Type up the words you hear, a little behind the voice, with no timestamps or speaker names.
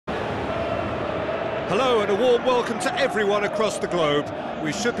Hello and a warm welcome to everyone across the globe.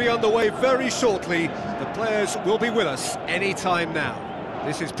 We should be underway very shortly. The players will be with us any time now.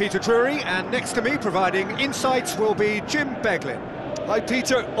 This is Peter Drury, and next to me providing insights will be Jim Beglin. Hi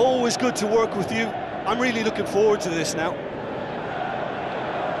Peter, always good to work with you. I'm really looking forward to this now.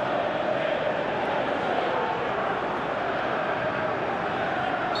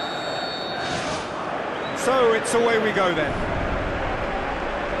 So it's away we go then.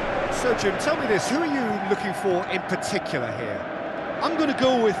 So Jim, tell me this, who are you looking for in particular here? I'm going to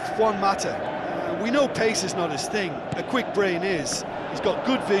go with Juan Mata. We know pace is not his thing, a quick brain is. He's got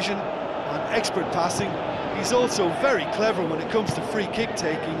good vision and expert passing. He's also very clever when it comes to free kick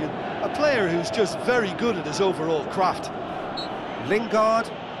taking and a player who's just very good at his overall craft. Lingard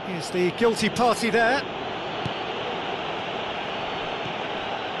is the guilty party there.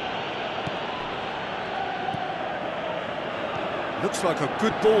 Looks like a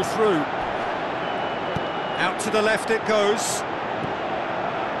good ball through. Out to the left it goes.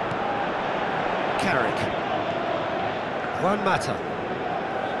 Carrick. Juan Mata.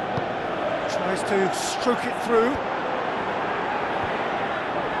 Tries to stroke it through.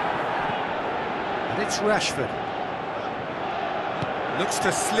 And it's Rashford. Looks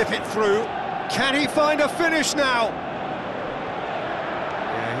to slip it through. Can he find a finish now?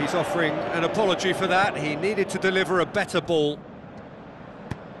 Yeah, he's offering an apology for that. He needed to deliver a better ball.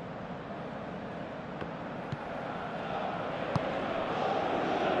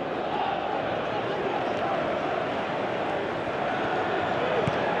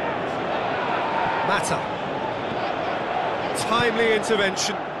 Mata. Timely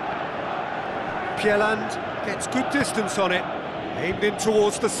intervention. Pieland gets good distance on it. Aimed in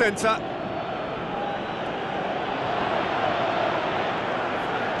towards the centre.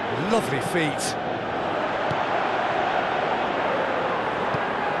 Lovely feet.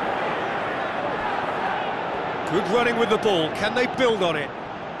 Good running with the ball. Can they build on it?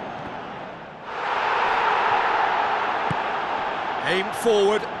 Aimed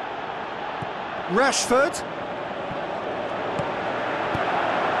forward. Rashford.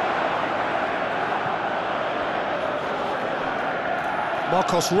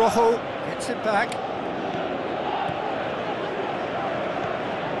 Marcos Rojo gets it back.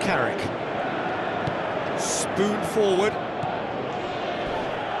 Carrick. Spoon forward.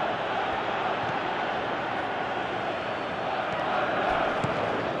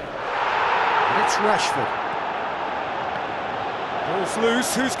 And it's Rashford. Ball's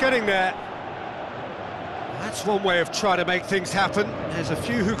loose, who's getting there? That's one way of trying to make things happen. There's a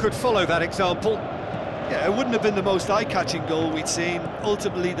few who could follow that example. Yeah, it wouldn't have been the most eye-catching goal we'd seen.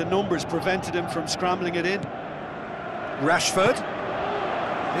 Ultimately, the numbers prevented him from scrambling it in. Rashford.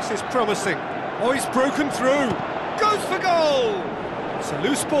 This is promising. Oh, he's broken through. Goes for goal! It's a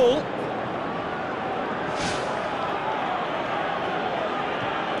loose ball.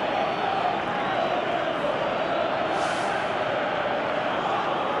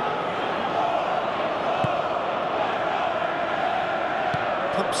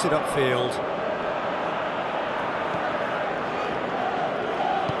 Pumps it upfield.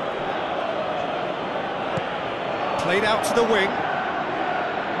 Played out to the wing.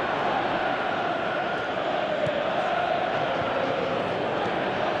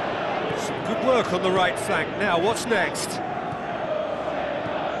 Some good work on the right flank. Now, what's next?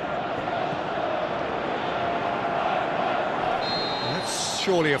 That's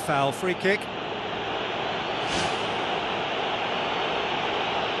surely a foul. Free kick.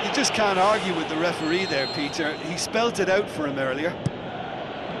 You just can't argue with the referee there, Peter. He spelt it out for him earlier.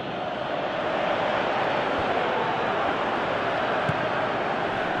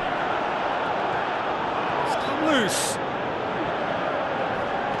 It's come loose.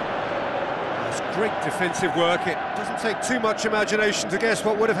 That's great defensive work. It doesn't take too much imagination to guess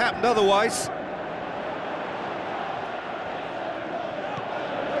what would have happened otherwise.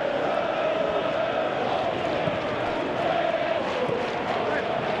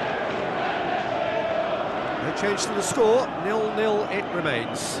 Change to the score, 0-0 it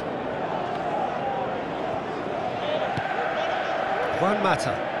remains. Juan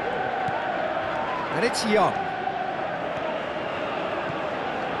Mata. And it's Young.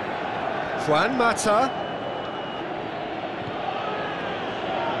 Juan Mata.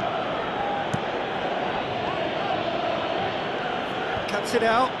 Cuts it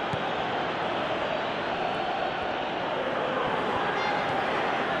out.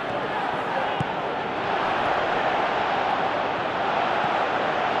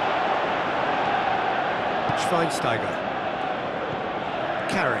 Schweinsteiger.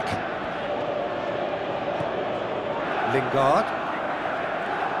 Carrick. Lingard.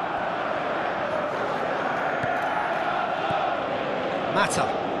 Mata.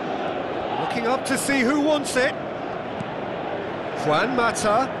 Looking up to see who wants it. Juan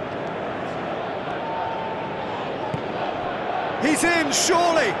Mata. He's in,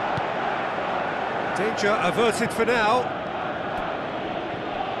 surely! Danger averted for now.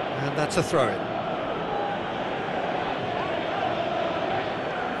 And that's a throw-in.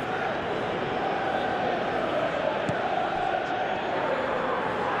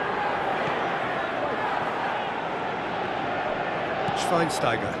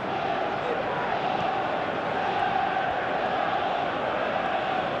 Schweinsteiger.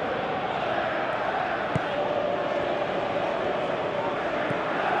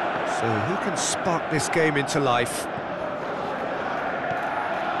 So who can spark this game into life?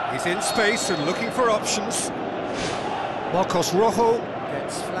 He's in space and looking for options. Marcos Rojo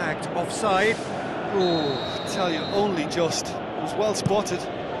gets flagged offside. Oh, I tell you, only just. It was well spotted.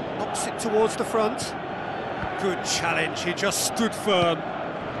 Knocks it towards the front. Good challenge, he just stood firm.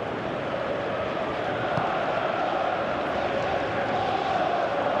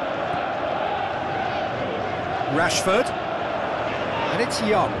 Rashford. And it's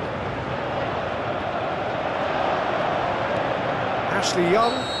Young. Ashley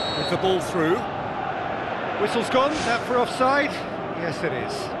Young with the ball through. Whistle's gone, that for offside? Yes, it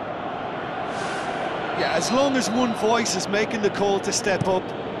is. Yeah, as long as one voice is making the call to step up,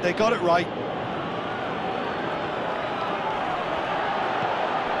 they got it right.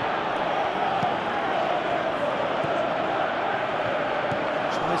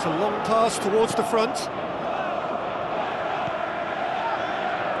 Tries a long pass towards the front.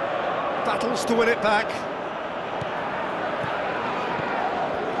 Battles to win it back.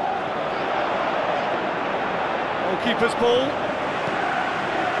 Keeper's ball.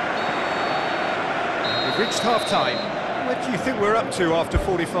 We've reached half-time. What do you think we're up to after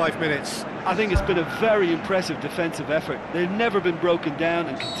 45 minutes? I think it's been a very impressive defensive effort. They've never been broken down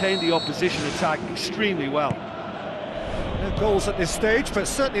and contained the opposition attack extremely well. No goals at this stage, but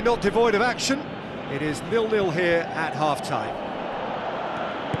certainly not devoid of action. It is 0-0 here at half-time.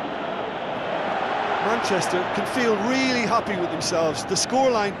 Manchester can feel really happy with themselves. The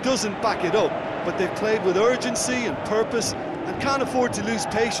scoreline doesn't back it up, but they've played with urgency and purpose and can't afford to lose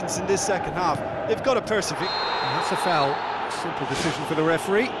patience in this second half. They've got to persevere. And that's a foul. Simple decision for the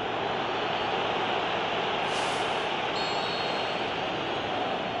referee.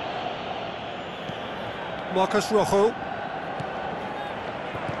 Marcos Rojo.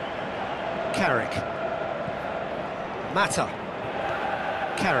 Carrick. Mata.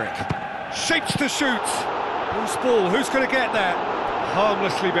 Carrick. Shapes to shoot. Loose ball, who's going to get there?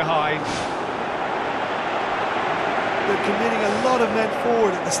 Harmlessly behind. They're committing a lot of men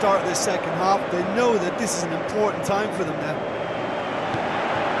forward at the start of this second half. They know that this is an important time for them now.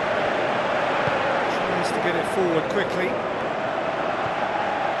 Tries to get it forward quickly.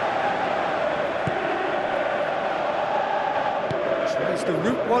 Tries the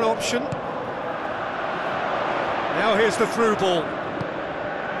route one option. Now here's the through ball.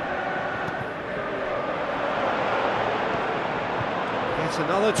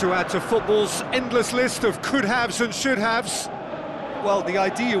 Another to add to football's endless list of could-haves and should-haves. Well, the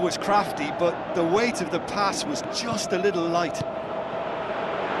idea was crafty, but the weight of the pass was just a little light.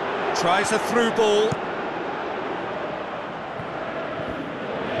 Tries a through ball.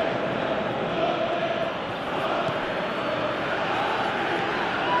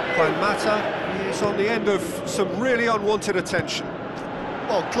 Juan Mata is on the end of some really unwanted attention.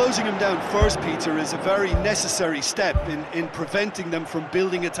 Well, closing him down first, Peter, is a very necessary step in preventing them from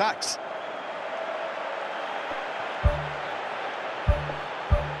building attacks.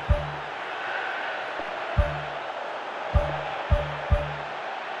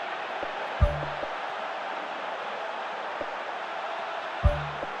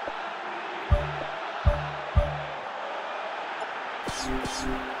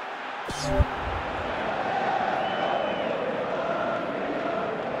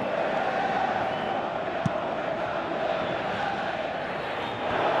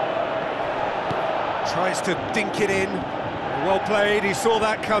 Tries to dink it in. Well played, he saw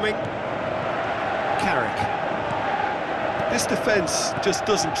that coming. Carrick. This defence just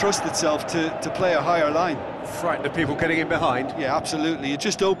doesn't trust itself to play a higher line. Frightened of people getting in behind. Yeah, absolutely. It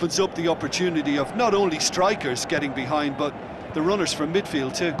just opens up the opportunity of not only strikers getting behind, but the runners from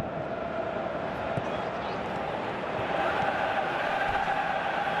midfield too.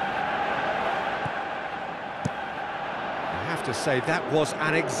 To say that was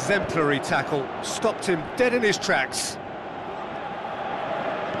an exemplary tackle, stopped him dead in his tracks.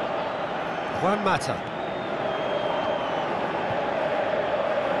 Juan Mata.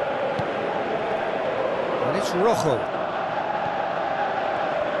 And it's Rojo.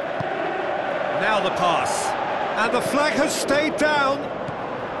 Now the pass. And the flag has stayed down.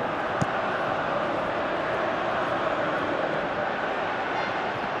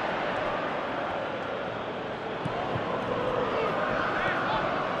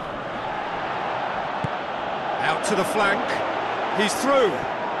 Out to the flank. He's through.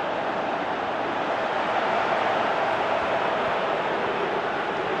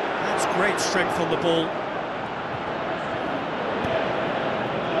 That's great strength on the ball.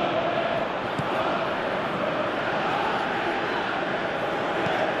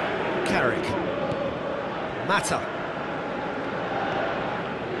 Carrick. Mata.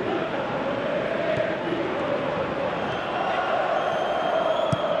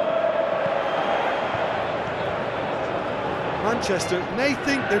 Manchester may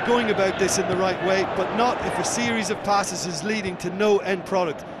think they're going about this in the right way, but not if a series of passes is leading to no end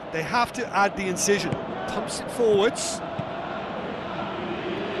product. They have to add the incision. Pumps it forwards.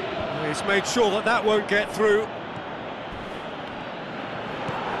 He's made sure that that won't get through.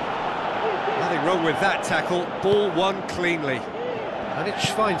 Nothing wrong with that tackle. Ball won cleanly. And it's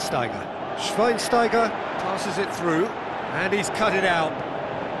Schweinsteiger. Schweinsteiger passes it through, and he's cut it out.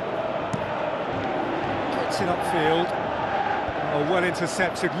 Gets it upfield. Oh, well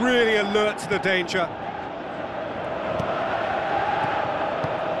intercepted, really alert to the danger.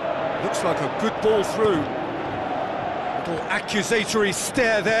 Looks like a good ball through. Little accusatory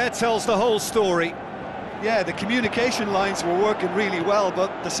stare there tells the whole story. Yeah, the communication lines were working really well,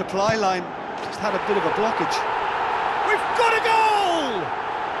 but the supply line just had a bit of a blockage. We've got a goal!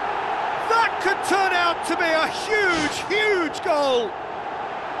 That could turn out to be a huge, huge goal!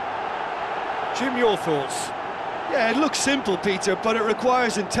 Jim, your thoughts? Yeah, it looks simple, Peter, but it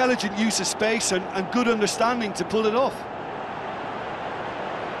requires intelligent use of space and good understanding to pull it off.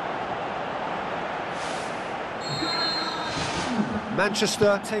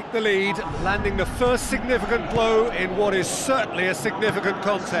 Manchester take the lead, landing the first significant blow in what is certainly a significant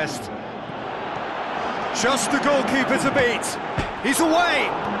contest. Just the goalkeeper to beat. He's away!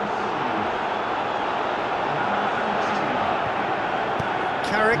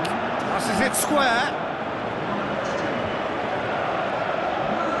 Carrick passes it square.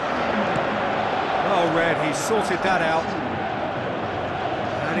 Oh, Red, he's sorted that out.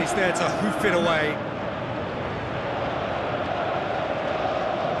 And he's there to hoof it away.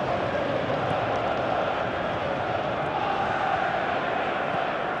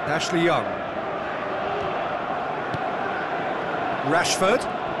 Ashley Young. Rashford.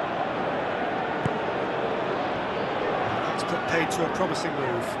 That's put paid to a promising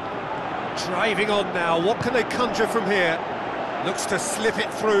move. Driving on now, what can they conjure from here? Looks to slip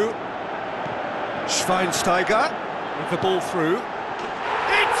it through. Schweinsteiger with the ball through.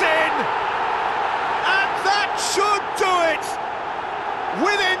 It's in! And that should do it!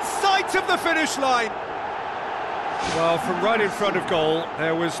 Within sight of the finish line. Well, from right in front of goal,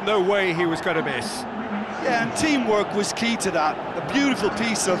 there was no way he was going to miss. Yeah, and teamwork was key to that. A beautiful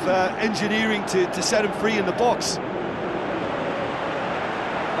piece of engineering to set him free in the box.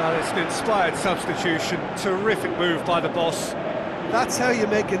 Well, it's an inspired substitution. Terrific move by the boss. That's how you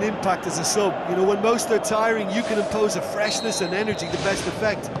make an impact as a sub. You know, when most are tiring, you can impose a freshness and energy to best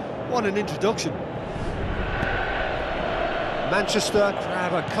effect. What an introduction. Manchester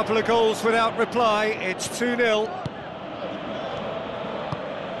grab a couple of goals without reply. It's 2-0.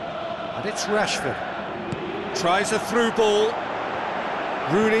 And it's Rashford. Tries a through ball.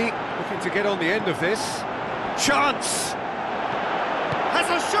 Rooney looking to get on the end of this. Chance! Has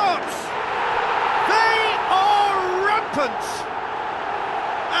a shot! They are rampant!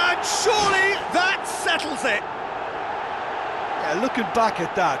 And surely that settles it! Yeah, looking back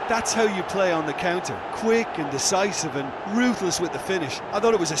at that, that's how you play on the counter. Quick and decisive and ruthless with the finish. I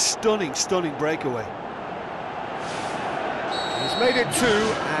thought it was a stunning, stunning breakaway. He's made it 2,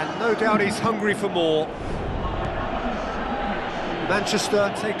 and no doubt he's hungry for more.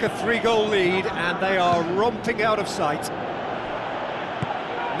 Manchester take a 3-goal lead, and they are romping out of sight.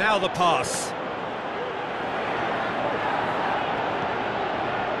 Now the pass.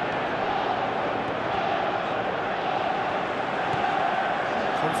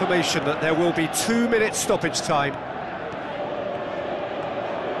 Confirmation that there will be 2 minutes stoppage time.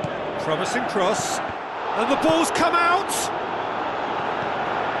 Promising cross, and the ball's come out!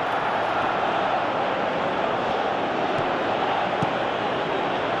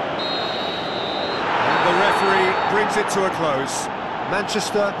 And the referee brings it to a close.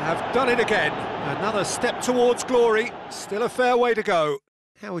 Manchester have done it again. Another step towards glory, still a fair way to go.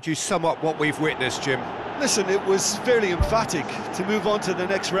 How would you sum up what we've witnessed, Jim? Listen, it was fairly emphatic. To move on to the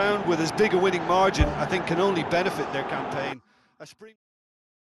next round with as big a winning margin, I think can only benefit their campaign.